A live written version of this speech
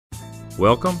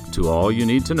Welcome to All You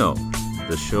Need to Know,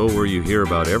 the show where you hear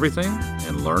about everything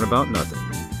and learn about nothing.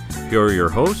 Here are your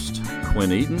hosts,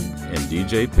 Quinn Eaton and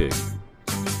DJ Pig.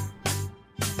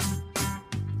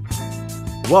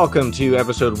 Welcome to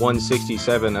episode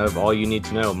 167 of All You Need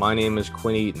to Know. My name is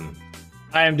Quinn Eaton.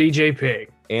 I am DJ Pig.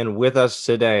 And with us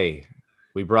today,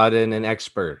 we brought in an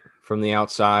expert from the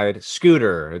outside,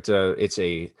 Scooter. It's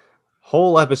a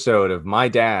whole episode of my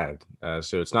dad.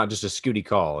 So it's not just a Scooty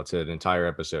call. It's an entire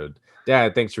episode.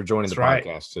 Dad, thanks for joining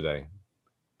podcast today.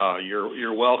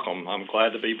 You're welcome. I'm glad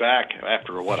to be back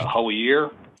after a whole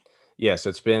year. Yes,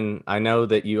 it's been. I know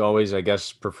that you always, I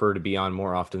guess, prefer to be on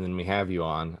more often than we have you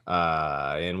on.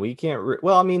 And we can't.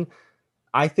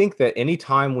 I think that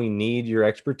anytime we need your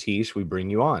expertise, we bring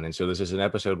you on. And so this is an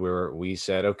episode where we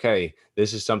said, okay,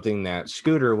 this is something that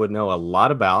Scooter would know a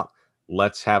lot about.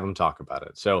 Let's have him talk about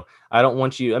it. So I don't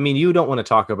want you. I mean, you don't want to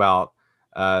talk about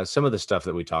some of the stuff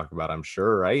that we talk about, I'm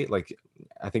sure, right? Like,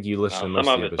 I think you listen to most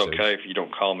of the episodes. Some of it's okay if you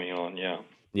don't call me on, yeah.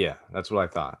 Yeah, that's what I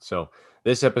thought. So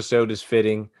this episode is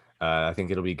fitting. I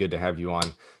think it'll be good to have you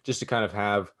on just to kind of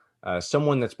have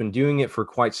someone that's been doing it for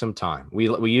quite some time.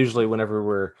 We usually, whenever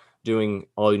we're doing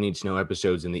All You Need to Know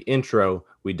episodes in the intro,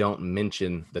 we don't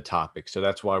mention the topic. So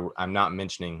that's why I'm not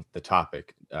mentioning the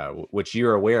topic, which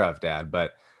you're aware of, Dad,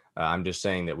 but I'm just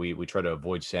saying that we try to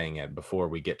avoid saying it before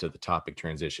we get to the topic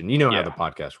transition. You know how the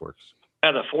podcast works.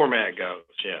 How the format goes,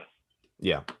 yeah.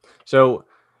 Yeah. So,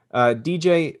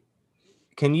 DJ,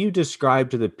 can you describe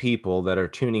to the people that are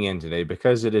tuning in today,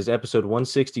 because it is episode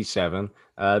 167,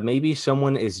 maybe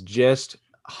someone is just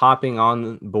hopping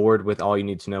on board with All You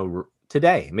Need to Know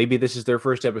today. Maybe this is their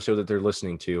first episode that they're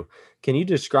listening to. Can you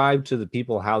describe to the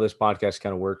people how this podcast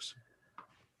kind of works?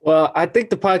 Well, I think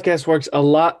the podcast works a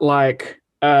lot like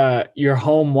your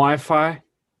home Wi-Fi,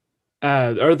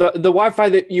 or the Wi-Fi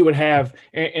that you would have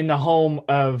in the home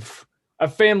of a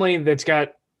family that's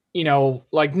got, you know,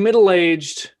 like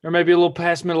middle-aged or maybe a little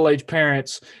past middle-aged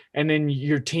parents, and then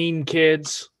your teen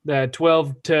kids, the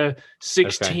 12 to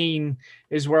 16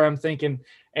 is where I'm thinking.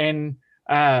 And,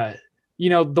 you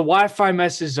know, the Wi-Fi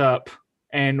messes up,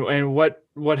 and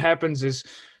what happens is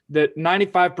that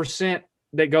 95%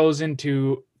 that goes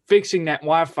into fixing that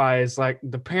Wi-Fi is like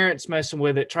the parents messing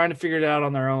with it, trying to figure it out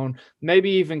on their own, maybe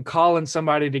even calling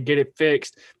somebody to get it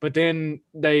fixed. But then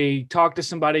they talk to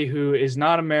somebody who is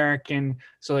not American,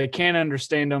 so they can't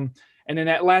understand them. And then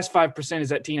that last 5% is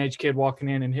that teenage kid walking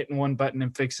in and hitting one button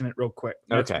and fixing it real quick.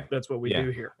 That's what we do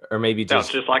here. Or maybe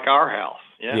just like our house.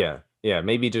 Yeah. Yeah.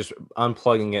 Maybe just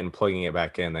unplugging it and plugging it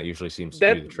back in. That usually seems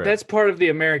to do the trick. That's part of the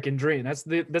American dream. That's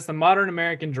the modern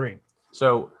American dream.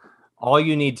 So all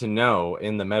you need to know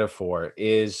in the metaphor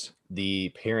is the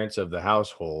parents of the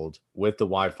household with the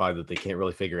Wi-Fi that they can't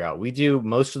really figure out. We do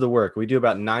most of the work. We do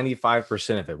about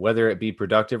 95% of it, whether it be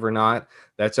productive or not.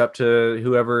 That's up to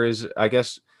whoever is, I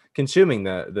guess, consuming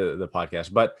the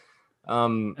podcast. But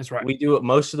that's right. We do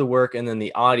most of the work, and then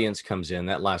the audience comes in,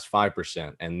 that last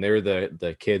 5%, and they're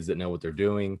the kids that know what they're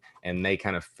doing, and they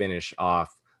kind of finish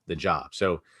off the job.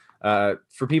 So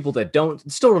for people that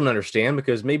still don't understand,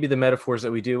 because maybe the metaphors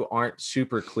that we do aren't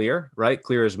super clear, right?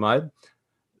 Clear as mud.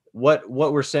 What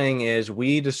we're saying is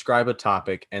we describe a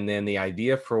topic, and then the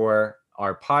idea for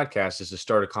our podcast is to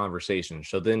start a conversation.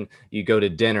 So then you go to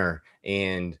dinner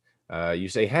and you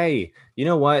say, hey, you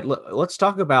know what? Let's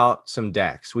talk about some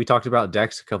decks. We talked about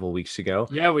decks a couple of weeks ago.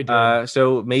 Yeah, we did.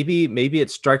 So maybe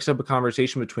it strikes up a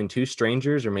conversation between two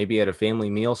strangers, or maybe at a family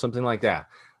meal, something like that.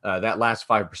 That last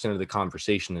 5% of the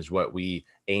conversation is what we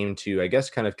aim to, I guess,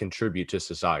 kind of contribute to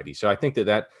society. So I think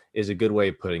that is a good way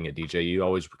of putting it, DJ. You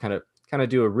always kind of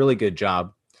do a really good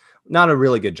job, not a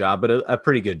really good job, but a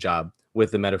pretty good job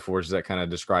with the metaphors that kind of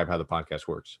describe how the podcast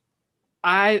works.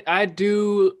 I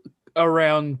do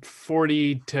around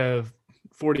 40 to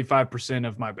 45%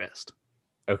 of my best.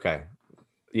 Okay.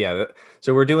 Yeah.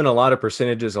 So we're doing a lot of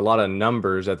percentages, a lot of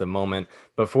numbers at the moment.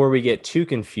 Before we get too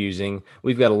confusing,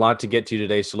 we've got a lot to get to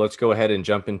today. So let's go ahead and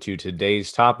jump into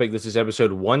today's topic. This is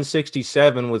episode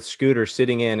 167 with Scooter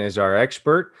sitting in as our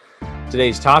expert.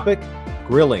 Today's topic,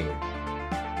 grilling.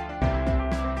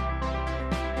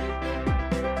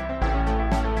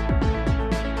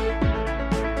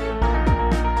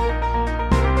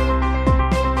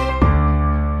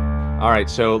 All right,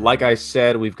 so like I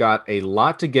said, we've got a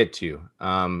lot to get to,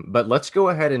 but let's go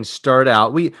ahead and start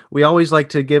out. We always like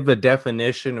to give a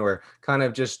definition or kind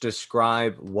of just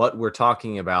describe what we're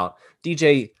talking about.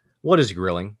 DJ, what is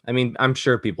grilling? I mean, I'm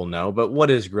sure people know, but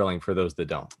what is grilling for those that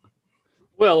don't?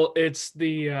 Well, it's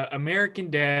the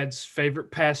American dad's favorite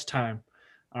pastime.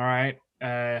 All right,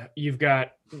 you've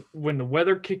got when the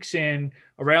weather kicks in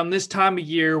around this time of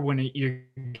year, when you're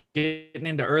getting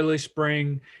into early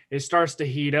spring, it starts to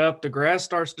heat up. The grass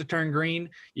starts to turn green.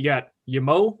 You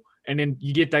mow, and then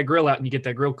you get that grill out and you get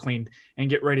that grill cleaned and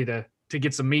get ready to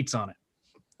get some meats on it.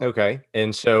 Okay.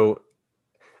 And so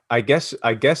I guess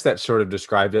that sort of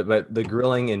described it, but the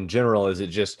grilling in general, is it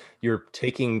just you're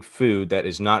taking food that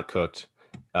is not cooked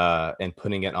and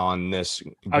putting it on this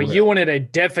Oh, grill? you wanted a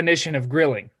definition of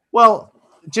grilling. Well,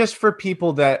 just for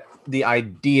people that the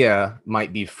idea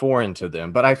might be foreign to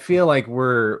them, but I feel like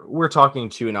we're talking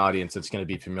to an audience that's going to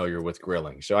be familiar with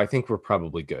grilling. So I think we're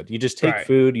probably good. You just take Right.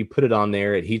 food, you put it on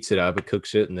there, it heats it up, it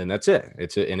cooks it, and then that's it.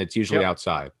 It's usually Yep.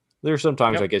 outside. There's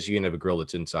sometimes Yep. I guess you can have a grill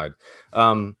that's inside.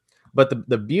 But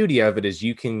the beauty of it is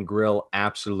you can grill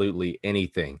absolutely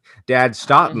anything. Dad,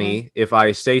 stop me if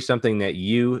I say something that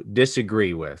you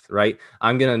disagree with, right?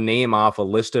 I'm going to name off a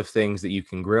list of things that you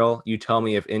can grill. You tell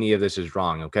me if any of this is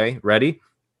wrong, okay? Ready?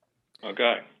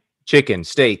 Okay. Chicken,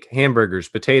 steak, hamburgers,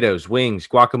 potatoes, wings,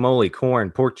 guacamole,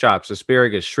 corn, pork chops,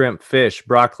 asparagus, shrimp, fish,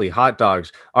 broccoli, hot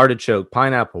dogs, artichoke,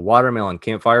 pineapple, watermelon,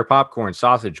 campfire popcorn,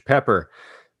 sausage, pepper,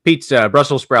 pizza,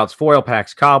 Brussels sprouts, foil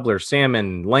packs, cobbler,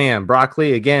 salmon, lamb,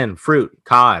 broccoli, again, fruit,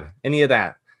 cod, any of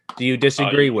that. Do you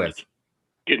disagree with?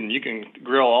 You can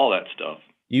grill all that stuff.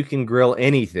 You can grill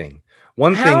anything.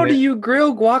 One thing How that, do you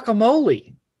grill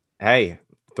guacamole? hey,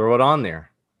 throw it on there,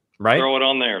 right? Throw it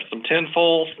on there. Some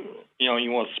tinfoil. You know,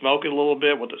 you want to smoke it a little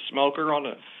bit with the smoker on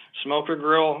the smoker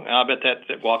grill. And I bet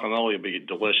that guacamole will be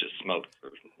delicious smoked for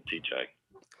TJ.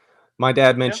 My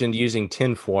dad mentioned using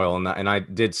tin foil, and I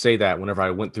did say that whenever I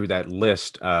went through that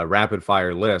list, rapid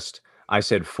fire list, I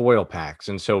said foil packs.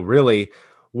 And so really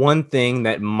one thing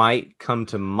that might come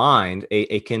to mind,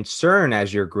 a concern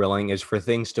as you're grilling, is for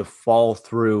things to fall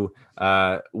through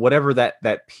whatever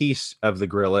that piece of the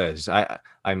grill is.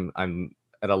 I'm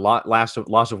at a loss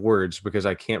of words because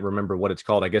I can't remember what it's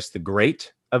called. I guess the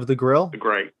grate of the grill. The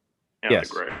grate. Yeah, Yes.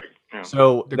 the grate. Yeah.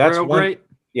 So The that's grill one. grate?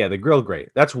 Yeah, the grill grate.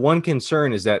 That's one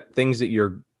concern, is that things that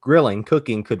you're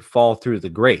cooking could fall through the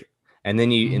grate. And then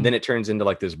and then it turns into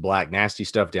like this black nasty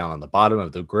stuff down on the bottom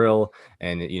of the grill,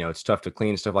 and it's tough to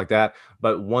clean, stuff like that.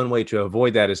 But one way to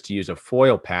avoid that is to use a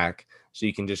foil pack, so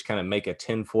you can just kind of make a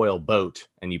tin foil boat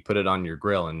and you put it on your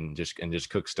grill and just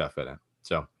cook stuff in it.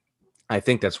 So I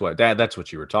think that's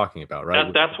what you were talking about,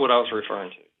 right? That's what I was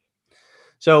referring to.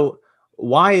 So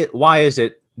why is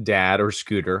it, Dad or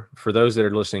Scooter, for those that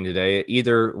are listening today,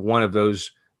 either one of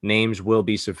those names will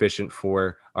be sufficient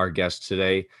for our guest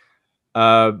today?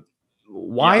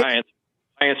 Why Yeah,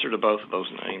 I answer to both of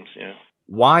those names. Yeah.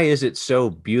 why is it so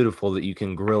beautiful that you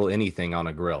can grill anything on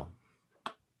a grill?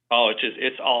 Oh,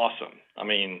 it's awesome. I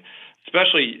mean,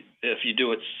 especially if you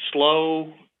do it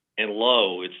slow and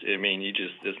low.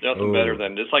 There's nothing better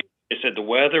than, just like I said, the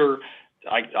weather.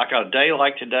 I got a day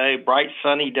like today, bright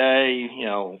sunny day.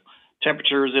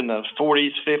 Temperatures in the 40s,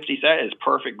 50s. That is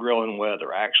perfect grilling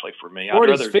weather, actually, for me. 40s, I'd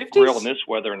rather 50s? grill in this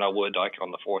weather than I would like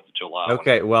on the 4th of July.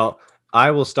 Okay, well,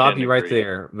 I will stop 10 you right degrees.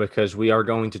 there because we are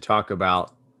going to talk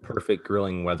about perfect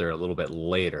grilling weather a little bit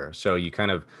later. So you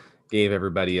kind of gave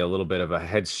everybody a little bit of a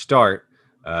head start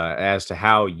as to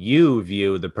how you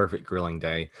view the perfect grilling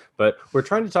day. But we're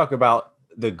trying to talk about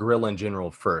the grill in general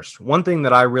first. One thing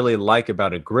that I really like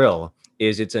about a grill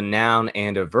is it's a noun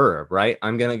and a verb, right?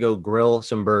 I'm going to go grill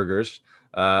some burgers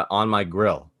on my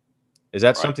grill. Is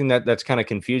that Right. something that's kind of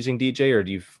confusing, DJ, or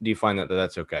do you find that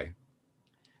that's okay?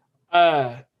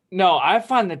 No, I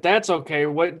find that that's okay.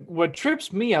 What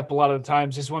trips me up a lot of the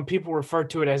times is when people refer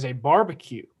to it as a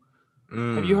barbecue.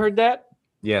 Have you heard that?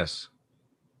 Yes.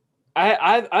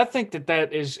 I think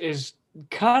that is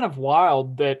kind of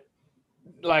wild. That,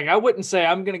 like, I wouldn't say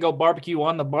I'm going to go barbecue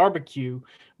on the barbecue,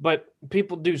 but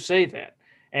people do say that.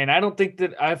 And I don't think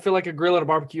that, I feel like a grill and a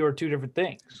barbecue are two different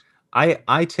things.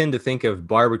 I tend to think of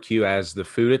barbecue as the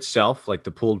food itself, like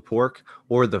the pulled pork,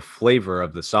 or the flavor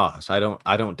of the sauce. I don't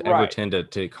ever Right. tend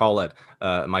to call it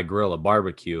my grill a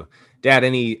barbecue. Dad,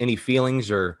 any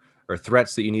feelings or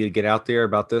threats that you need to get out there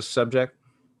about this subject?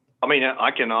 I mean,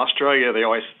 like in Australia, they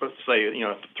always say,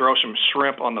 throw some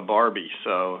shrimp on the Barbie.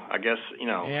 So I guess,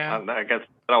 Yeah. I guess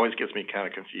that always gets me kind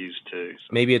of confused too. So.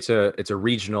 Maybe it's a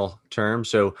regional term,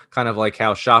 so kind of like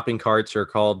how shopping carts are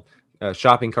called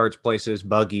shopping carts places,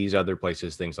 buggies, other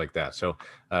places, things like that. So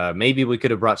maybe we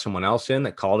could have brought someone else in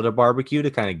that called it a barbecue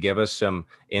to kind of give us some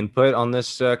input on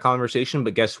this conversation.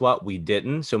 But guess what? We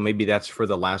didn't. So maybe that's for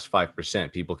the last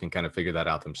 5%. People can kind of figure that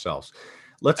out themselves.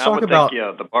 Let's I talk would about.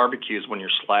 think, the barbecue is when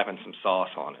you're slapping some sauce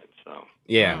on it. So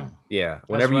Yeah.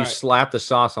 Whenever you right. slap the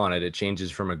sauce on it, it changes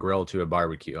from a grill to a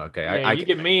barbecue. Okay. Yeah, you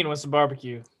get mean with some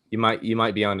barbecue. You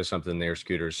might be onto something there,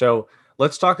 Scooter. So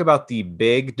let's talk about the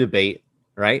big debate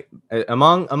right?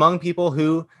 Among people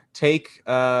who take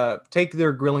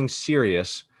their grilling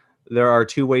serious, there are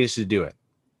two ways to do it: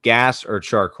 gas or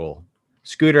charcoal.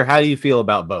 Scooter, how do you feel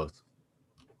about both?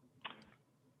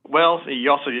 Well, you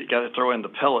also got to throw in the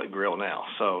pellet grill now.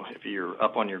 So if you're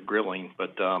up on your grilling,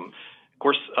 but of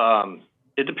course,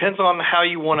 it depends on how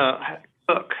you want to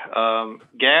cook.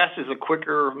 Gas is a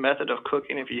quicker method of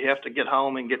cooking if you have to get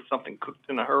home and get something cooked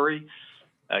in a hurry.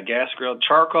 Gas grill.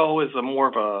 Charcoal is a more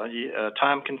of a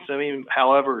time consuming.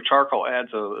 However, charcoal adds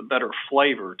a better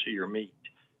flavor to your meat,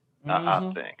 I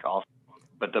think. Also,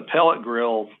 but the pellet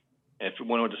grill, if we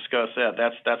want to discuss that,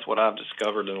 that's what I've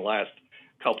discovered in the last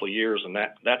couple of years, and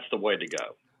that's the way to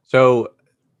go. So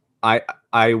I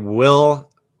will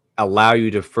allow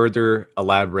you to further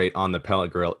elaborate on the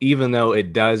pellet grill, even though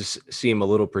it does seem a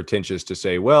little pretentious to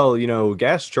say, well,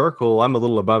 gas charcoal, I'm a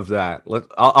little above that.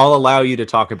 I'll allow you to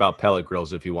talk about pellet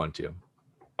grills if you want to.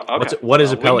 Okay. What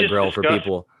is a pellet grill for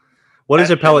people? What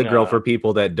is a pellet grill for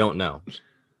people that don't know?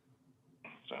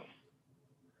 So,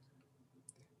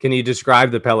 can you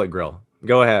describe the pellet grill?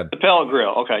 Go ahead. The pellet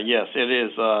grill. Okay. Yes, it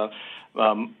is.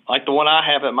 Like the one I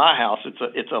have at my house,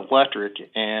 it's electric,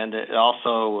 and it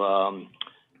also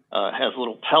has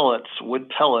little pellets, wood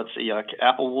pellets, like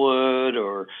apple wood,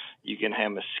 or you can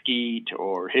have mesquite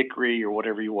or hickory or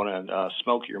whatever you want to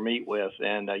smoke your meat with,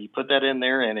 and you put that in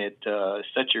there, and it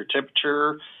sets your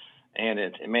temperature. And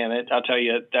I'll tell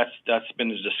you, that's been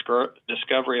the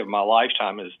discovery of my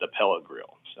lifetime, is the pellet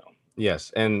grill. So.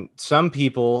 Yes, and some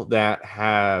people that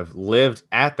have lived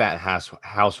at that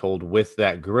household with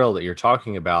that grill that you're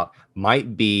talking about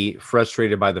might be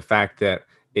frustrated by the fact that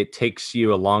it takes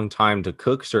you a long time to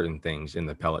cook certain things in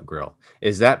the pellet grill.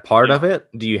 Is that part of it?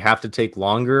 Do you have to take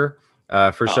longer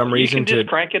for some reason? You can just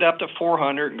crank it up to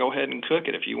 400 and go ahead and cook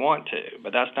it if you want to,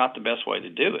 but that's not the best way to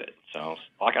do it. So,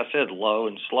 like I said, low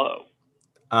and slow.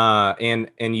 And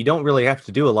you don't really have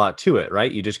to do a lot to it,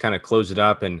 right? You just kind of close it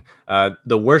up. And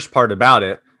the worst part about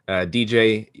it,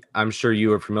 DJ, I'm sure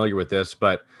you are familiar with this,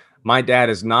 but my dad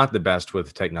is not the best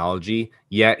with technology,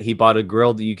 yet he bought a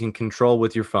grill that you can control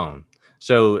with your phone.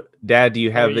 So, Dad, do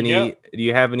you have any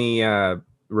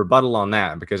rebuttal on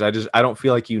that? Because I don't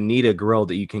feel like you need a grill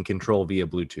that you can control via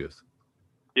Bluetooth.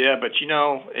 Yeah, but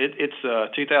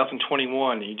it's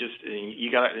 2021.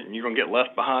 You're gonna get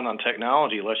left behind on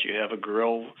technology unless you have a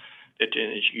grill that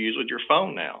you use with your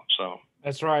phone now. So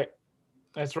that's right.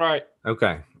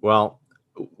 Okay. Well,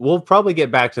 we'll probably get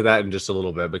back to that in just a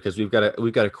little bit, because we've got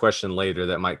a question later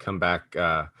that might come back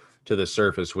to the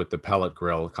surface with the pellet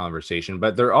grill conversation.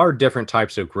 But there are different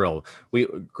types of grills.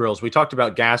 We talked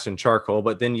about gas and charcoal,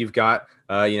 but then you've got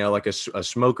like a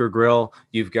smoker grill.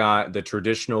 You've got the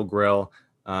traditional grill.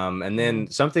 And then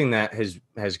something that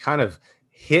has kind of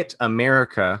hit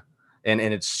America and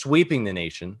it's sweeping the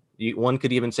nation. One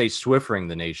could even say Swiffering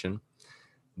the nation.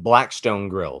 Blackstone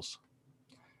grills.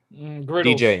 Griddles.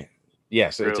 DJ,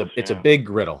 yes, it's a big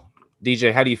griddle.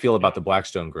 DJ, how do you feel about the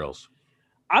Blackstone grills?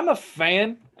 I'm a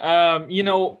fan.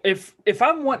 If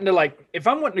I'm wanting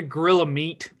to grill a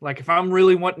meat, like if I'm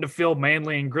really wanting to feel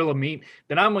manly and grill a meat,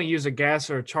 then I'm gonna use a gas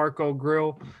or a charcoal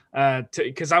grill,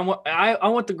 because I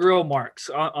want the grill marks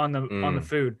on the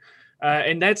food,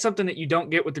 and that's something that you don't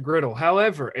get with the griddle.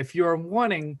 However, if you're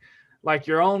wanting like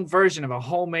your own version of a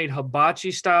homemade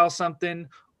hibachi style something,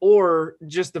 or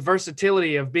just the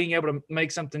versatility of being able to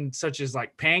make something such as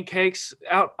like pancakes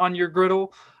out on your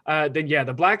griddle, then yeah,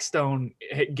 the Blackstone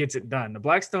gets it done. The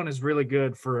Blackstone is really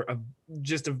good for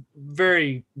just a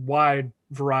very wide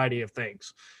variety of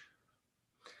things.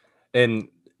 And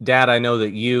Dad, I know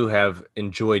that you have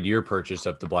enjoyed your purchase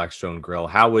of the Blackstone grill.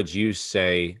 How would you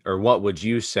say, or what would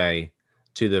you say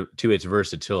to its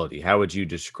versatility? How would you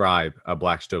describe a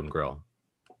Blackstone grill?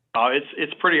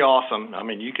 It's pretty awesome. I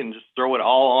mean, you can just throw it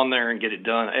all on there and get it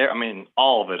done. I mean,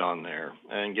 all of it on there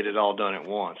and get it all done at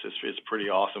once. It's pretty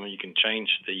awesome. You can change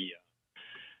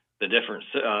the different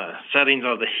settings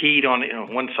of the heat on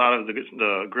one side of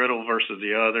the griddle versus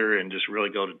the other, and just really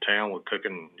go to town with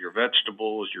cooking your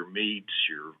vegetables, your meats,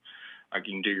 you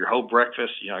can do your whole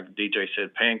breakfast. Like DJ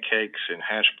said, pancakes and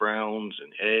hash browns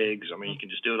and eggs. I mean, you can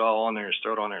just do it all on there and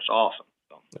throw it on there. It's awesome.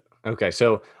 Okay,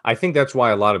 so I think that's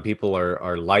why a lot of people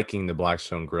are liking the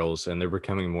Blackstone grills, and they're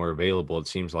becoming more available, it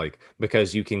seems like,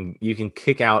 because you can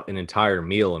kick out an entire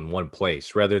meal in one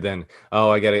place, rather than,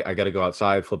 I gotta go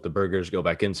outside, flip the burgers, go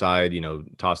back inside,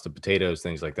 toss the potatoes,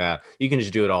 things like that. You can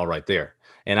just do it all right there.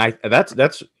 And I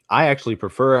actually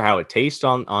prefer how it tastes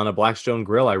on a Blackstone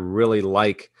grill. I really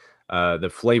like the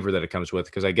flavor that it comes with,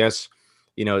 because I guess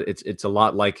it's a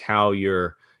lot like how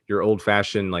your old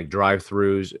fashioned like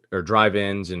drive-throughs or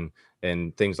drive-ins and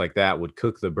and things like that would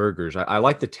cook the burgers. I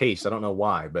like the taste. I don't know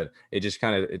why, but it just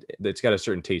kind of it's got a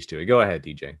certain taste to it. Go ahead,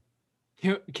 DJ.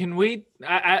 Can we?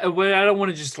 Well, I don't want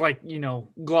to just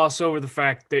gloss over the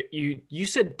fact that you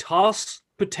said toss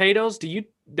potatoes.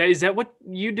 Is that what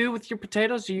you do with your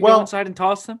potatoes? Do you go inside and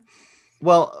toss them?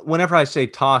 Well, whenever I say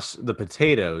toss the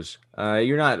potatoes,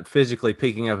 you're not physically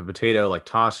picking up a potato, like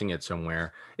tossing it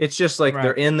somewhere. It's just like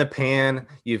they're in the pan.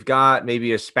 You've got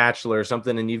maybe a spatula or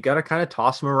something, and you've got to kind of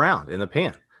toss them around in the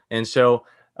pan. And so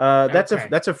that's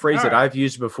a phrase that I've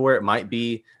used before. It might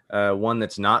be one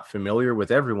that's not familiar with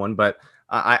everyone, but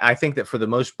I think that for the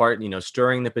most part,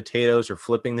 stirring the potatoes or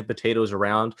flipping the potatoes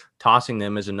around, tossing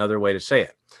them is another way to say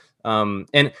it.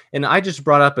 And I just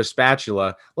brought up a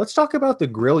spatula. Let's talk about the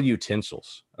grill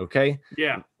utensils. Okay.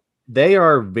 Yeah. They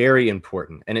are very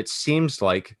important. And it seems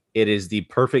like it is the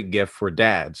perfect gift for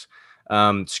dads.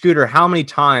 Scooter, how many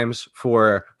times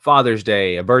for Father's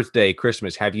Day, a birthday,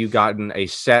 Christmas, have you gotten a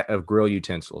set of grill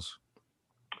utensils?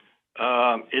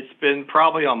 It's been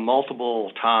probably on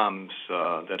multiple times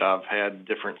that I've had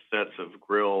different sets of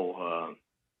grill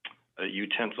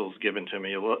utensils given to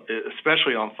me,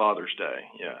 especially on Father's Day.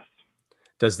 Yes.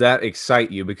 Does that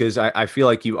excite you? Because I feel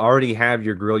like you already have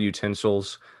your grill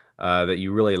utensils that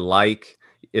you really like.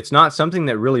 It's not something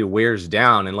that really wears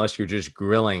down unless you're just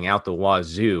grilling out the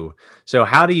wazoo. So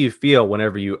how do you feel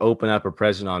whenever you open up a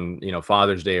present on,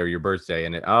 Father's Day or your birthday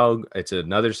and it's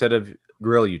another set of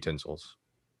grill utensils?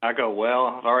 I go, well,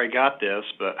 I've already got this,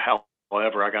 but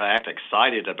however, I got to act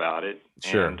excited about it.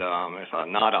 Sure. And if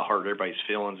I'm not, I'll hurt everybody's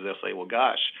feelings. They'll say, well,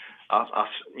 gosh, I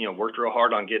worked real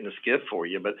hard on getting this gift for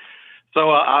you. But so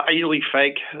I usually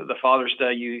fake the Father's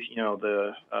Day,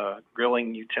 the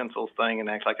grilling utensils thing, and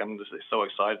act like I'm just so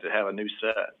excited to have a new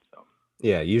set. So.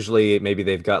 Yeah, usually maybe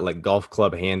they've got like golf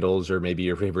club handles or maybe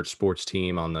your favorite sports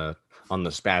team on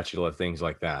the spatula, things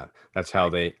like that. That's how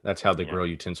the grill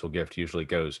utensil gift usually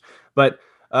goes. But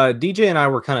DJ and I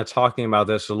were kind of talking about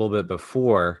this a little bit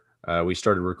before we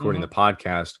started recording the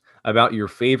podcast about your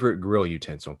favorite grill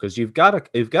utensil, because you've got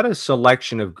a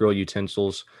selection of grill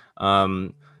utensils.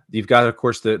 You've got, of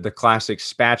course, the classic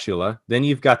spatula. Then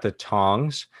you've got the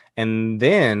tongs, and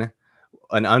then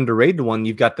an underrated one.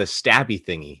 You've got the stabby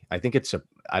thingy. I think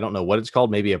I don't know what it's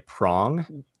called. Maybe a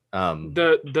prong.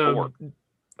 The fork.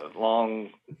 A long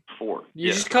fork.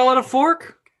 You just call it a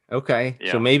fork? Okay,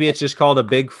 yeah. So maybe it's just called a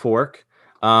big fork.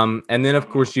 And then, of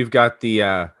course, you've got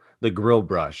the grill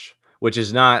brush, which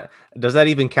is not. Does that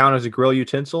even count as a grill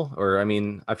utensil? Or I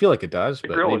mean, I feel like it does,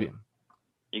 but maybe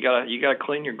you gotta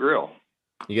clean your grill.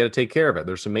 You got to take care of it.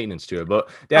 There's some maintenance to it.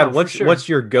 But Dad, what's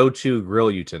your go-to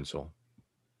grill utensil?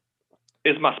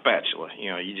 It's my spatula.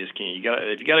 You just can't.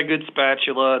 If you got a good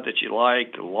spatula that you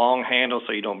like, the long handle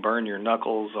so you don't burn your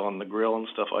knuckles on the grill and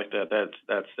stuff like that.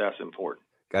 That's important.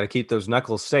 Got to keep those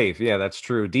knuckles safe. Yeah, that's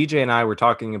true. DJ and I were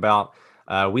talking about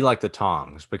we like the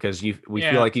tongs because we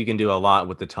feel like you can do a lot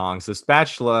with the tongs. The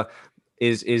spatula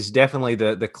is definitely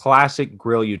the classic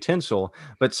grill utensil,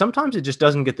 but sometimes it just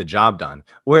doesn't get the job done,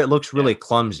 where it looks really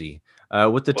clumsy.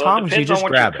 With the tongs, you just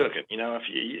grab it. Cooking.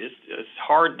 It's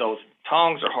hard. Those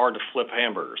tongs are hard to flip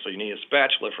hamburgers, so you need a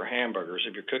spatula for hamburgers.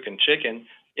 If you're cooking chicken,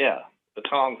 the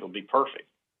tongs will be perfect.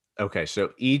 Okay, so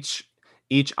each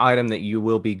item that you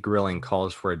will be grilling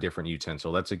calls for a different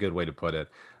utensil. That's a good way to put it.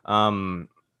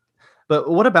 But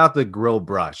what about the grill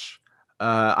brush?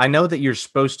 I know that you're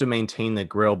supposed to maintain the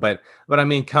grill, but I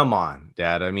mean, come on,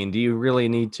 Dad. I mean, do you really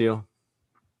need to?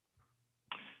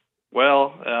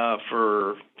 Well,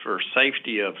 for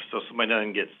safety so somebody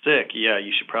doesn't get sick,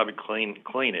 you should probably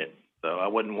clean it. So I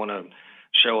wouldn't want to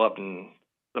show up in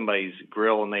somebody's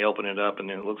grill and they open it up and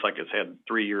it looks like it's had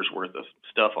 3 years worth of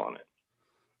stuff on it.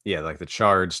 Yeah, like the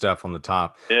charred stuff on the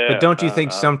top. Yeah, but don't you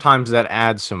think sometimes that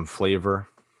adds some flavor?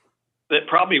 It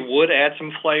probably would add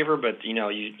some flavor, but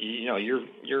you're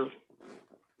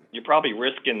probably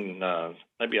risking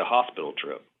maybe a hospital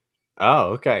trip.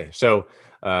 Oh, okay. So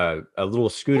a little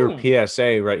Scooter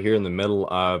PSA right here in the middle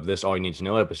of this All You Need to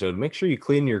Know episode. Make sure you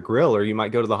clean your grill or you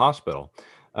might go to the hospital.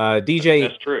 DJ,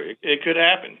 that's true. It could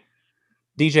happen.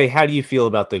 DJ, how do you feel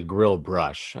about the grill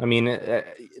brush? I mean,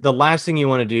 the last thing you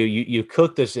want to do, you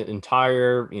cook this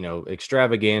entire,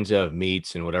 extravaganza of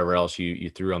meats and whatever else you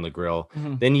threw on the grill.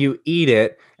 Mm-hmm. Then you eat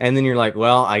it, and then you're like,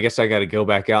 well, I guess I got to go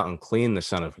back out and clean the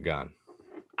son of a gun.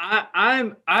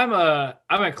 I'm a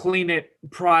clean it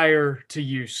prior to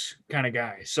use kind of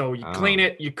guy. So you clean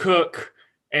it, you cook,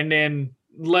 and then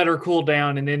let her cool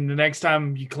down, and then the next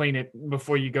time you clean it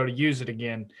before you go to use it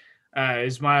again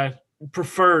is my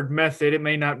preferred method. It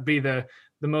may not be the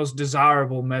most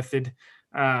desirable method,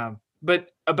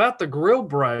 but about the grill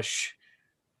brush,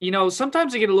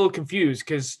 sometimes I get a little confused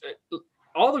because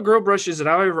all the grill brushes that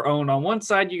I've ever owned, on one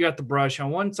side you got the brush,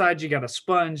 on one side you got a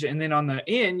sponge, and then on the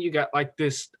end you got like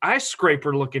this ice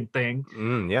scraper looking thing.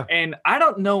 Yeah. And I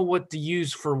don't know what to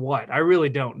use for what. I really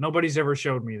don't. Nobody's ever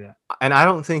showed me that. And I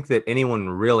don't think that anyone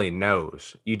really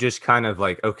knows. You just kind of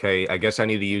like, okay, I guess I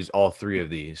need to use all three of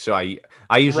these. So I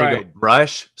usually go Right.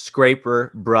 brush,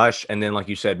 scraper, brush, and then like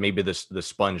you said, maybe the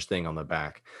sponge thing on the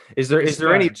back. Is there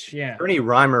Sponge, yeah. any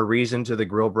rhyme or reason to the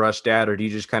grill brush, Dad, or do you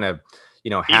just kind of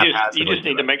You haphazardly just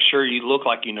need to make sure you look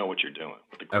like you know what you're doing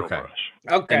with the grill Okay. brush.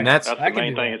 Okay. And that's That's I the can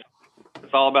main do thing.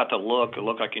 It's all about the look.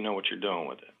 Look like you know what you're doing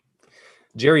with it.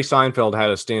 Jerry Seinfeld had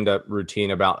a stand-up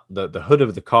routine about the hood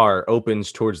of the car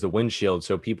opens towards the windshield,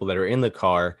 so people that are in the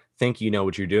car think you know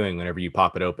what you're doing whenever you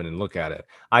pop it open and look at it.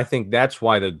 I think that's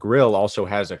why the grill also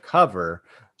has a cover,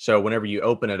 so whenever you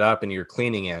open it up and you're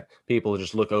cleaning it, people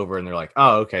just look over and they're like,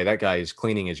 "Oh, okay, that guy is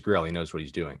cleaning his grill. He knows what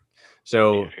he's doing."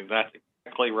 So, That's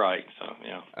exactly right. So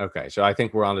yeah. okay, so I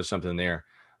think we're onto something there.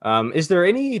 Is there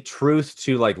any truth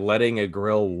to like letting a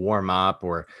grill warm up,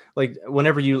 or like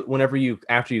whenever you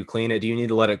after you clean it, do you need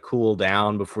to let it cool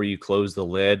down before you close the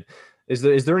lid?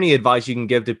 Is there any advice you can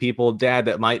give to people, Dad,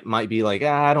 that might be like,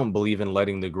 I don't believe in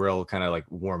letting the grill kind of like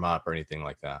warm up or anything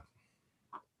like that?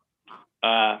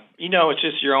 It's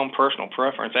just your own personal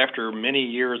preference. After many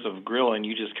years of grilling,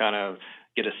 you just kind of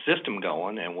get a system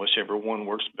going, and whichever one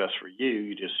works best for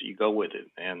you, you go with it.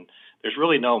 And there's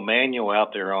really no manual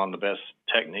out there on the best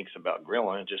techniques about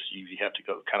grilling. It just you have to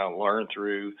go kind of learn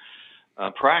through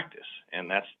practice, and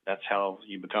that's how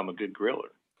you become a good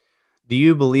griller. Do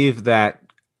you believe that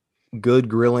good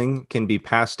grilling can be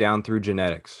passed down through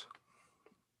genetics?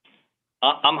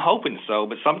 I'm hoping so,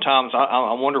 but sometimes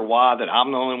I wonder why that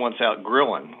I'm the only one's out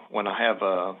grilling when I have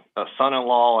a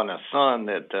son-in-law and a son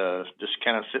that just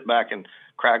kind of sit back and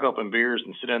crack open beers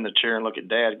and sit in the chair and look at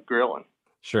Dad grilling.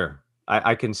 Sure,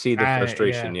 I can see the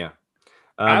frustration. Yeah,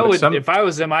 I but would, if I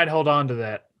was them, I'd hold on to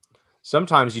that.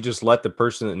 sometimes you just let the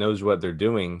person that knows what they're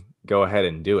doing go ahead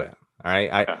and do it. All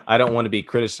right. I don't want to be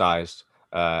criticized,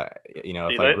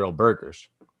 if I grill burgers.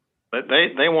 But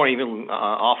they won't even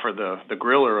offer the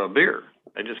griller a beer.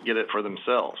 They just get it for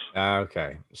themselves.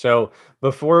 Okay. So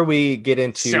before we get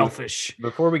into Selfish.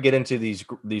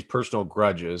 these personal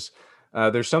grudges,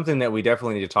 there's something that we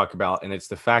definitely need to talk about, and it's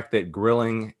the fact that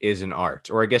grilling is an art.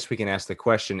 Or I guess we can ask the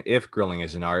question if grilling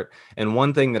is an art. And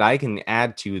one thing that I can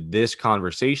add to this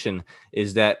conversation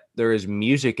is that there is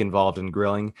music involved in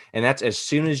grilling, and that's as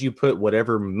soon as you put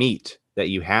whatever meat that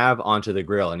you have onto the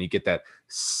grill, and you get that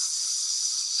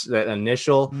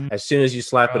initial, as soon as you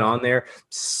slap it on there.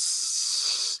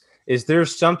 Is there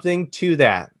something to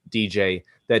that, DJ,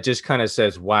 that just kind of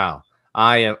says, "Wow,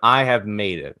 I have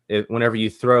made it"? Whenever you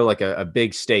throw like a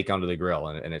big steak onto the grill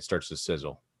and it starts to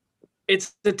sizzle.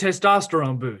 It's the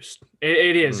testosterone boost.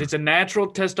 It is. It's a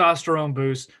natural testosterone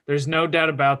boost. There's no doubt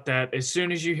about that. As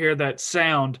soon as you hear that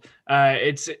sound,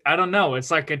 I don't know.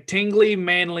 It's like a tingly,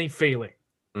 manly feeling.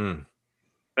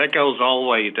 That goes all the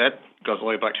way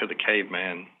back to the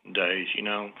caveman days,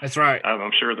 That's right.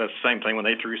 I'm sure that's the same thing when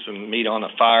they threw some meat on a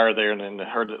fire there and then they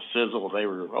heard it sizzle. They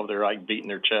were over there like beating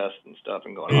their chest and stuff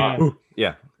and going,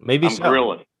 Yeah, maybe I'm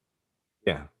grilling.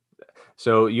 Yeah.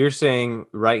 So you're saying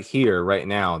right here, right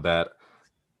now, that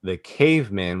the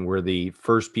cavemen were the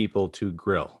first people to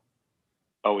grill.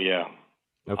 Oh, yeah.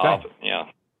 Okay. Often. Yeah.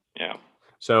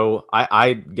 So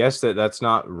I guess that's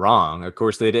not wrong. Of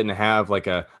course, they didn't have like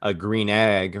a green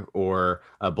egg or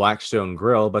a Blackstone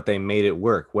grill, but they made it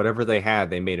work. Whatever they had,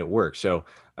 they made it work. So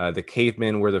the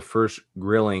cavemen were the first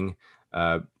grilling,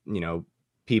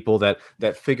 people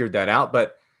that figured that out.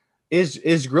 But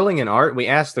is grilling an art? We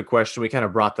asked the question. We kind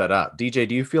of brought that up. DJ,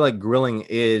 do you feel like grilling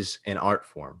is an art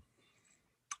form?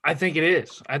 I think it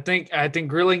is. I think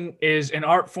grilling is an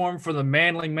art form for the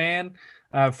manly man.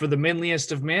 For the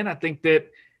manliest of men, I think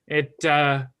that it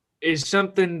is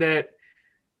something that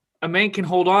a man can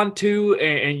hold on to,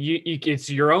 and it's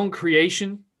your own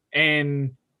creation.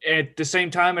 And at the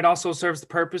same time, it also serves the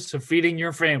purpose of feeding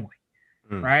your family,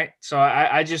 right? So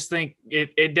I just think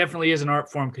it definitely is an art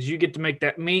form because you get to make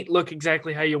that meat look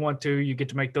exactly how you want to. You get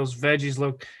to make those veggies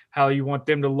look how you want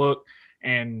them to look,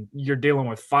 and you're dealing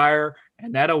with fire,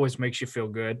 and that always makes you feel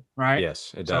good, right?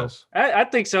 Yes, it does. I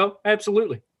think so.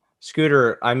 Absolutely.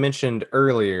 Scooter, I mentioned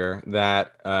earlier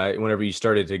that whenever you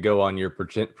started to go on your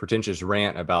pretentious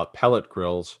rant about pellet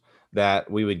grills,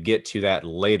 that we would get to that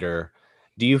later.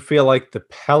 Do you feel like the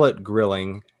pellet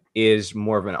grilling is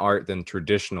more of an art than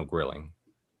traditional grilling?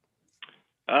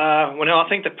 I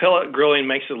think the pellet grilling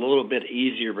makes it a little bit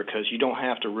easier because you don't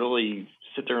have to really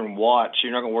sit there and watch.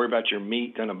 You're not going to worry about your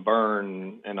meat going to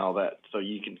burn and all that. So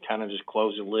you can kind of just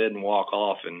close the lid and walk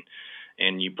off,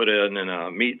 and you put it in a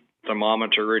meat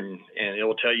thermometer, and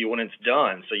it'll tell you when it's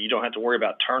done, so you don't have to worry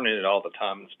about turning it all the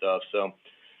time and stuff. So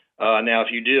now,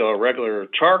 if you do a regular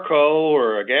charcoal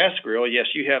or a gas grill, yes,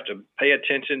 you have to pay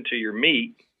attention to your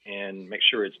meat and make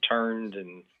sure it's turned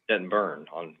and doesn't burn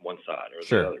on one side or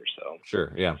the other. So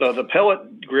sure, yeah. So the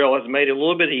pellet grill has made it a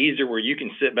little bit easier where you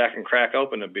can sit back and crack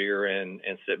open a beer and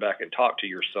sit back and talk to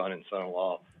your son and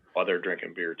son-in-law while they're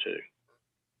drinking beer too.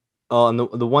 Oh, and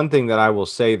the one thing that I will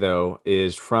say though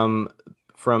is from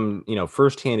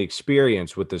firsthand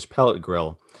experience with this pellet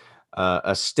grill,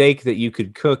 a steak that you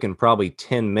could cook in probably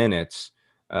 10 minutes,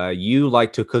 you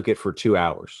like to cook it for 2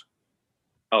 hours.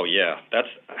 Oh yeah, that's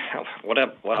what I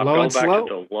go back to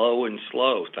the low and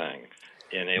slow thing,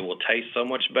 and it will taste so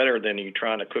much better than you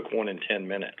trying to cook one in 10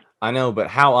 minutes. I know, but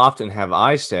how often have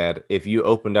I said if you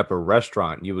opened up a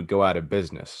restaurant, you would go out of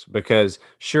business? Because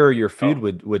sure, your food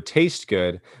would taste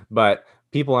good, but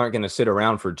people aren't going to sit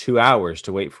around for 2 hours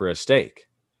to wait for a steak.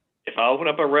 If I open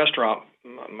up a restaurant,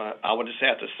 I would just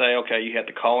have to say, okay, you have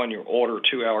to call in your order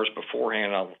 2 hours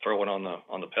beforehand. I'll throw it on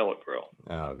the pellet grill.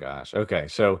 Oh gosh. Okay,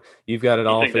 so you've got it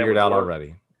all figured out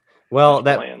already. Well,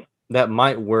 that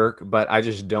might work, but I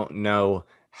just don't know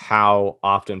how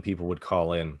often people would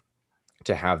call in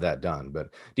to have that done.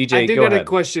 But DJ, go ahead. A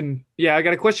question. Yeah, I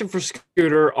got a question for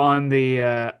Scooter on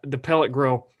the pellet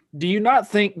grill. Do you not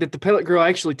think that the pellet grill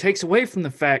actually takes away from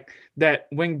the fact that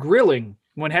when grilling,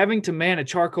 when having to man a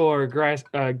charcoal or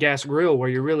a gas grill where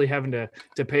you're really having to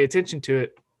pay attention to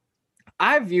it,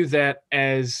 I view that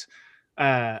as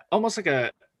almost like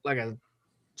a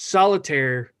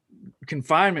solitary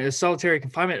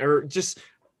confinement, or just,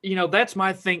 that's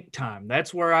my think time.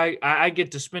 That's where I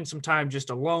get to spend some time just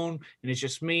alone, and it's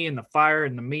just me and the fire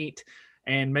and the meat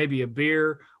and maybe a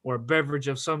beer or a beverage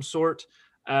of some sort.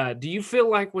 Do you feel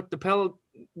like with the pellet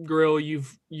grill,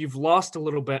 you've lost a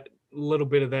little bit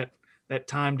of that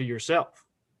time to yourself?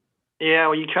 Yeah,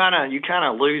 well, you kind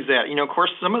of lose that. Of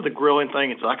course, some of the grilling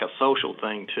thing is like a social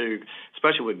thing too,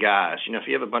 especially with guys. If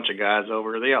you have a bunch of guys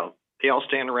over, they all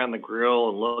stand around the grill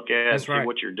and look at and see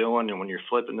what you're doing, and when you're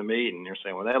flipping the meat, and you're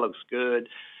saying, "Well, that looks good,"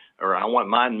 or "I want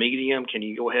mine medium. Can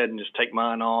you go ahead and just take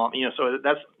mine off?" So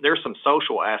there's some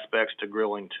social aspects to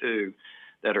grilling too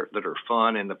that are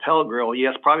fun. And the pellet grill,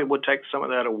 yes, probably would take some of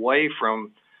that away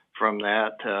from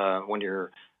that when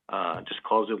you're just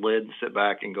close the lid and sit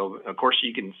back and go. Of course,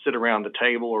 you can sit around the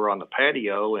table or on the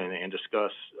patio and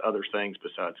discuss other things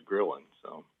besides grilling.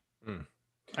 So,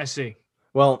 I see.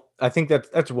 Well, I think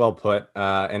that's well put.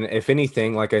 And if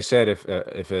anything, like I said,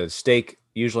 if a steak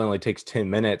usually only takes 10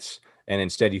 minutes and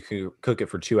instead you can cook it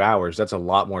for 2 hours, that's a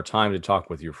lot more time to talk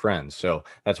with your friends. So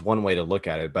that's one way to look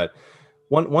at it. But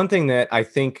one thing that I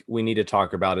think we need to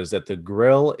talk about is that the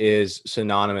grill is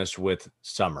synonymous with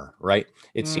summer, right?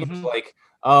 It seems like,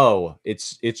 oh,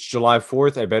 it's July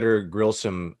 4th. I better grill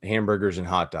some hamburgers and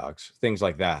hot dogs, things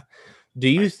like that. Do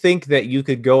you think that you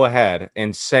could go ahead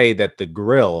and say that the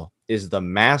grill is the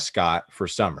mascot for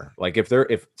summer? Like if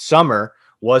summer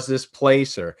was this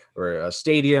place or a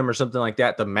stadium or something like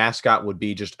that, the mascot would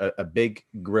be just a big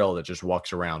grill that just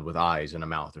walks around with eyes and a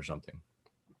mouth or something.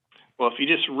 Well, if you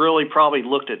just really probably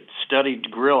looked at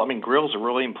studied grill, grills are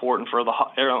really important for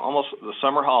almost the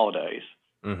summer holidays.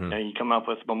 Mm-hmm. And you come up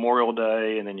with Memorial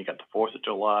Day, and then you got the 4th of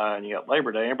July, and you got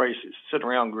Labor Day. Everybody's sitting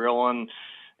around grilling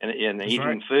and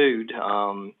eating food.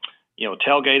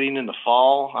 Tailgating in the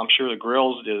fall. I'm sure the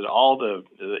grills did all the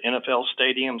NFL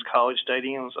stadiums, college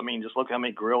stadiums. Just look how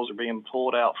many grills are being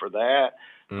pulled out for that.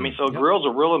 Grills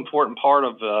are a real important part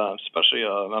of, especially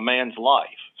a man's life.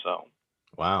 So,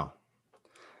 wow,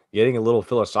 getting a little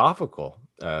philosophical.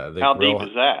 How deep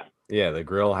is that? Yeah, the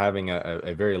grill having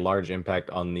a very large impact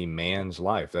on the man's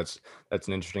life. That's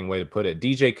an interesting way to put it.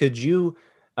 DJ, could you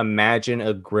imagine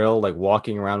a grill like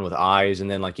walking around with eyes, and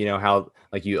then how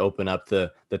you open up the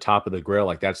top of the grill,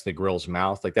 like that's the grill's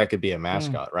mouth? Like that could be a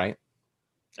mascot, right?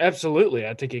 Absolutely.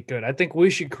 I think it could. I think we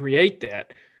should create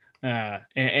that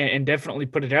and definitely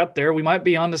put it out there. We might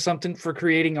be onto something for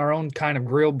creating our own kind of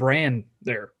grill brand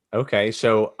there. Okay,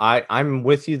 so I'm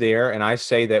with you there, and I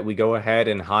say that we go ahead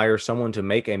and hire someone to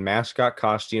make a mascot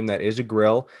costume that is a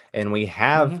grill, and we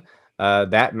have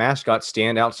that mascot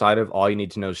stand outside of All You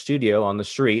Need to Know studio on the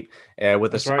street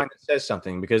with a sign that says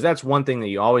something, because that's one thing that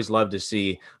you always love to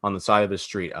see on the side of the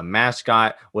street, a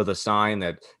mascot with a sign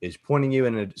that is pointing you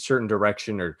in a certain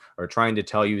direction or trying to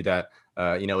tell you that,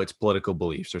 its political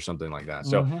beliefs or something like that.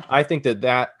 So I think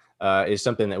that is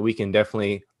something that we can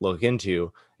definitely look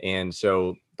into. And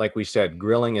so, like we said,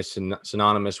 grilling is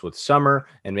synonymous with summer,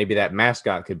 and maybe that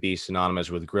mascot could be synonymous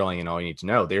with grilling and All You Need to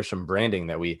Know. There's some branding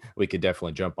that we could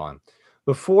definitely jump on.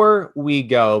 Before we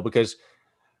go, because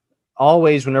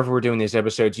always, whenever we're doing these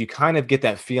episodes, you kind of get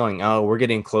that feeling, oh, we're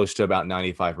getting close to about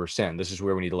 95%. This is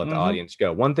where we need to let the audience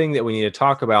go. One thing that we need to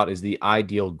talk about is the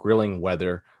ideal grilling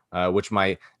weather, which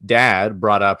my dad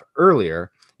brought up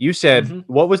earlier. You said,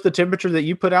 what was the temperature that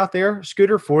you put out there,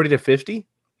 Scooter? 40 to 50?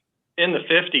 In the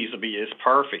 50s is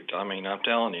perfect. I mean, I'm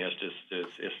telling you, it's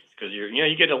because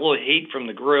you get a little heat from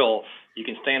the grill. You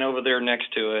can stand over there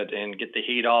next to it and get the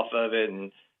heat off of it,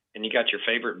 and you got your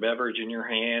favorite beverage in your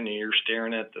hand, and you're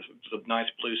staring at the nice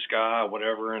blue sky,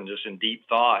 whatever, and just in deep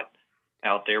thought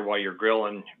out there while you're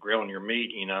grilling your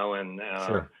meat, and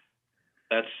Sure.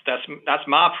 That's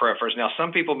my preference. Now,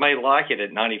 some people may like it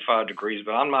at 95 degrees,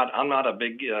 but I'm not a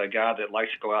big guy that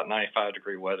likes to go out in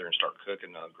 95-degree weather and start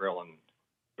cooking, grilling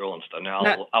stuff.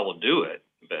 Now, I will do it,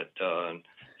 but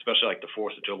especially like the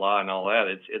 4th of July and all that,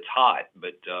 it's hot.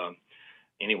 But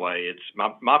anyway, it's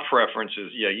my preference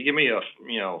is, you give me a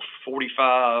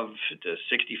 45 to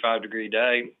 65 degree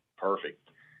day, perfect.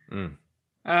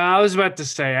 I was about to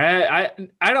say,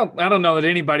 I don't know that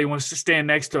anybody wants to stand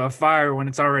next to a fire when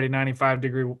it's already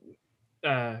 95-degree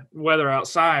weather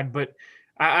outside, but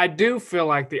I do feel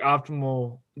like the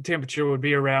optimal temperature would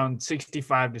be around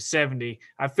 65 to 70.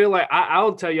 I feel like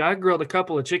I'll tell you, I grilled a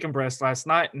couple of chicken breasts last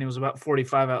night, and it was about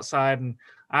 45 outside, and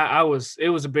it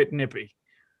was a bit nippy.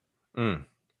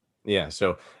 Yeah,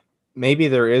 so maybe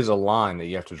there is a line that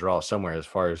you have to draw somewhere as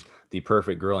far as the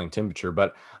perfect grilling temperature,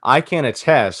 but I can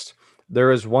attest. There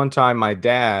was one time my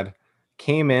dad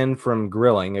came in from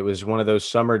grilling. It was one of those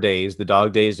summer days, the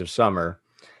dog days of summer.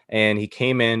 And he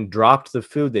came in, dropped the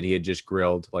food that he had just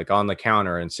grilled, like on the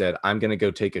counter, and said, "I'm going to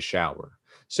go take a shower."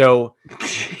 So,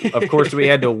 of course, we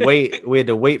had to wait. We had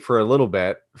to wait for a little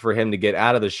bit for him to get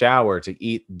out of the shower to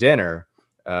eat dinner.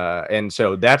 And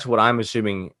so that's what I'm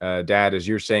assuming, Dad, is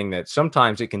you're saying that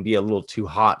sometimes it can be a little too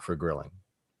hot for grilling.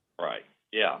 Right.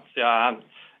 Yeah.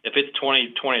 If it's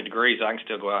 20 degrees, I can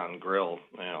still go out and grill,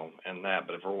 and that.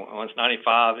 But when it's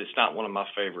 95, it's not one of my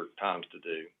favorite times to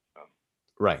do.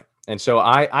 Right. And so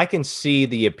I can see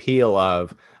the appeal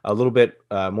of a little bit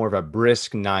more of a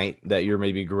brisk night that you're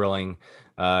maybe grilling,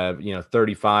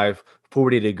 35,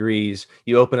 40 degrees.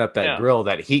 You open up that grill,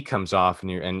 that heat comes off, and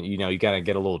you got to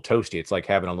get a little toasty. It's like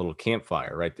having a little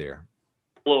campfire right there.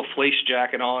 A little fleece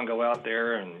jacket on, go out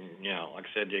there, and like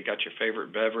I said, you got your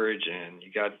favorite beverage, and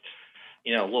you got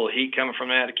a little heat coming from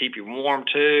that to keep you warm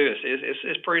too.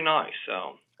 It's pretty nice.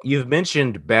 So. You've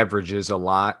mentioned beverages a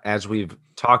lot as we've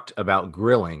talked about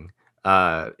grilling.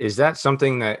 Is that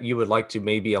something that you would like to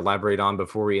maybe elaborate on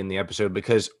before we end the episode?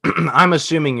 Because I'm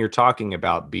assuming you're talking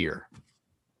about beer.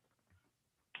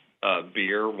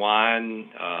 Beer,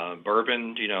 wine,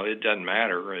 bourbon, it doesn't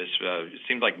matter. It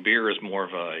seems like beer is more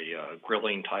of a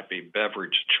grilling type of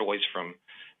beverage choice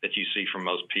that you see from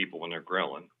most people when they're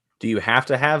grilling. Do you have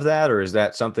to have that, or is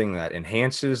that something that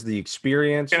enhances the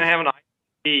experience? You can have an iced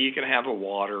tea, you can have a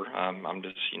water. I'm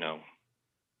just,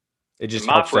 it just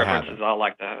my helps preference to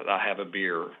have is I have a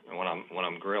beer when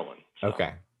I'm grilling. So.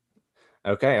 Okay.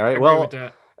 All right. Well,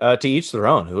 to each their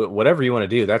own. Whatever you want to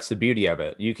do, that's the beauty of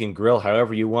it. You can grill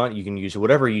however you want. You can use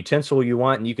whatever utensil you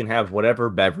want, and you can have whatever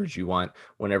beverage you want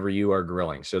whenever you are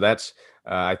grilling. So that's,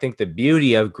 I think, the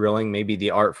beauty of grilling. Maybe the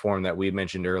art form that we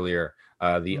mentioned earlier.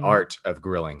 The art of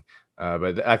grilling.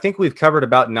 But I think we've covered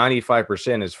about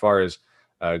 95% as far as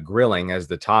grilling as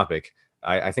the topic.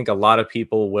 I think a lot of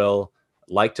people will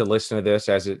like to listen to this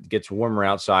as it gets warmer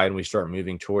outside and we start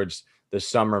moving towards the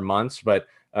summer months. But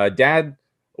Dad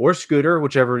or Scooter,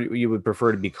 whichever you would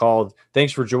prefer to be called,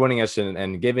 thanks for joining us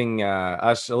and giving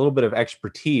us a little bit of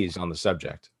expertise on the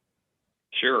subject.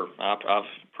 Sure. I've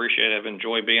appreciate it. I've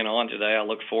enjoyed being on today. I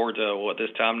look forward to this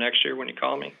time next year when you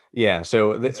call me. Yeah.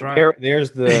 So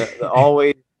there's the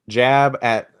always jab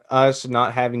at us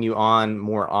not having you on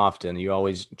more often. You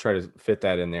always try to fit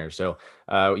that in there. So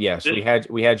yes, we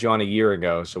had you on a year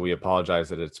ago. So we apologize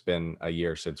that it's been a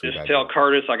year since we've had you. Tell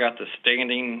Curtis I got the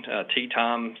standing tea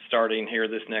time starting here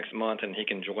this next month, and he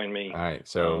can join me. All right.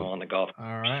 So on the golf.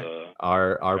 All right.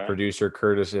 Our producer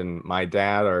Curtis and my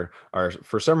dad are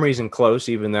for some reason close,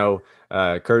 even though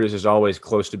Curtis is always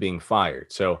close to being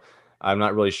fired. So I'm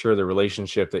not really sure the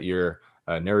relationship that you're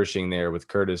nourishing there with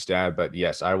Curtis, Dad, but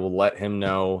yes, I will let him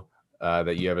know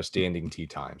that you have a standing tea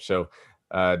time. So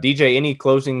DJ, any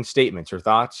closing statements or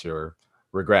thoughts or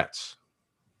regrets?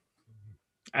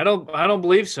 I don't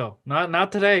believe so.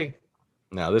 Not today.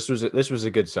 No, this was a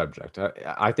good subject.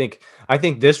 I think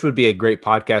this would be a great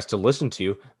podcast to listen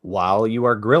to while you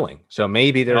are grilling. So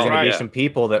maybe there's going to be some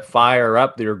people that fire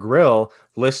up their grill,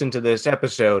 listen to this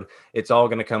episode. It's all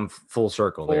going to come full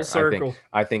circle.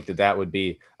 I think that would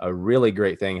be a really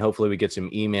great thing. Hopefully we get some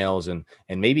emails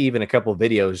and maybe even a couple of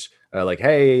videos like,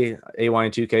 hey,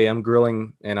 AY&2K, I'm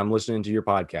grilling and I'm listening to your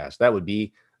podcast. That would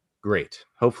be great.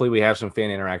 Hopefully we have some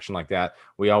fan interaction like that.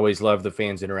 We always love the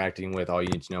fans interacting with All You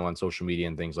Need to Know on social media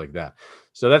and things like that.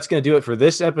 So that's going to do it for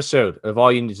this episode of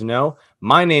All You Need to Know.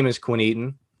 My name is Quinn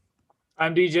Eaton.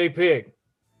 I'm DJ Pig.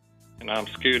 And I'm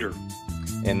Scooter.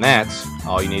 And that's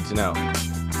All You Need to Know.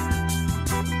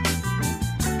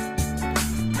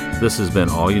 This has been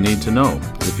All You Need to Know.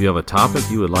 If you have a topic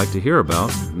you would like to hear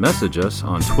about, message us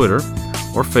on Twitter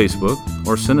or Facebook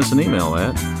or send us an email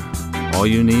at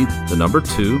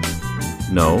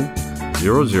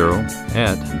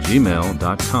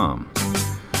allyouneedthenumber2know00@gmail.com.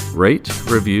 Rate,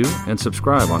 review, and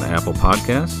subscribe on Apple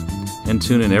Podcasts, and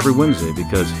tune in every Wednesday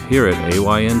because here at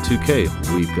AYN2K,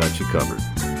 we've got you covered.